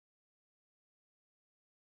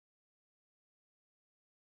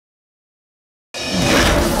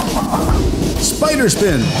Spider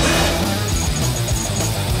Spin.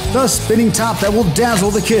 The spinning top that will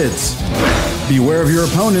dazzle the kids. Beware of your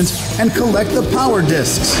opponent and collect the power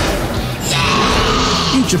discs.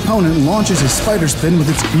 Each opponent launches his spider spin with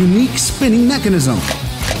its unique spinning mechanism.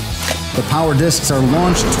 The power discs are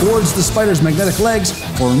launched towards the spider's magnetic legs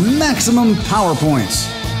for maximum power points.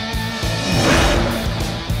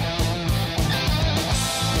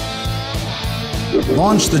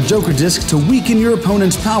 Launch the Joker disc to weaken your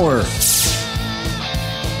opponent's power.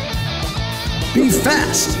 Be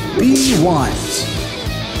fast, be wise.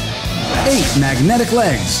 8 magnetic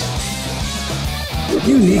legs.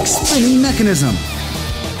 Unique spinning mechanism.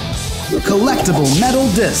 Collectible metal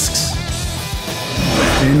discs.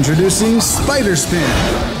 Introducing Spider Spin,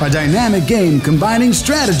 a dynamic game combining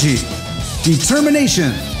strategy,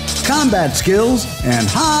 determination, combat skills, and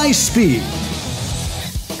high speed.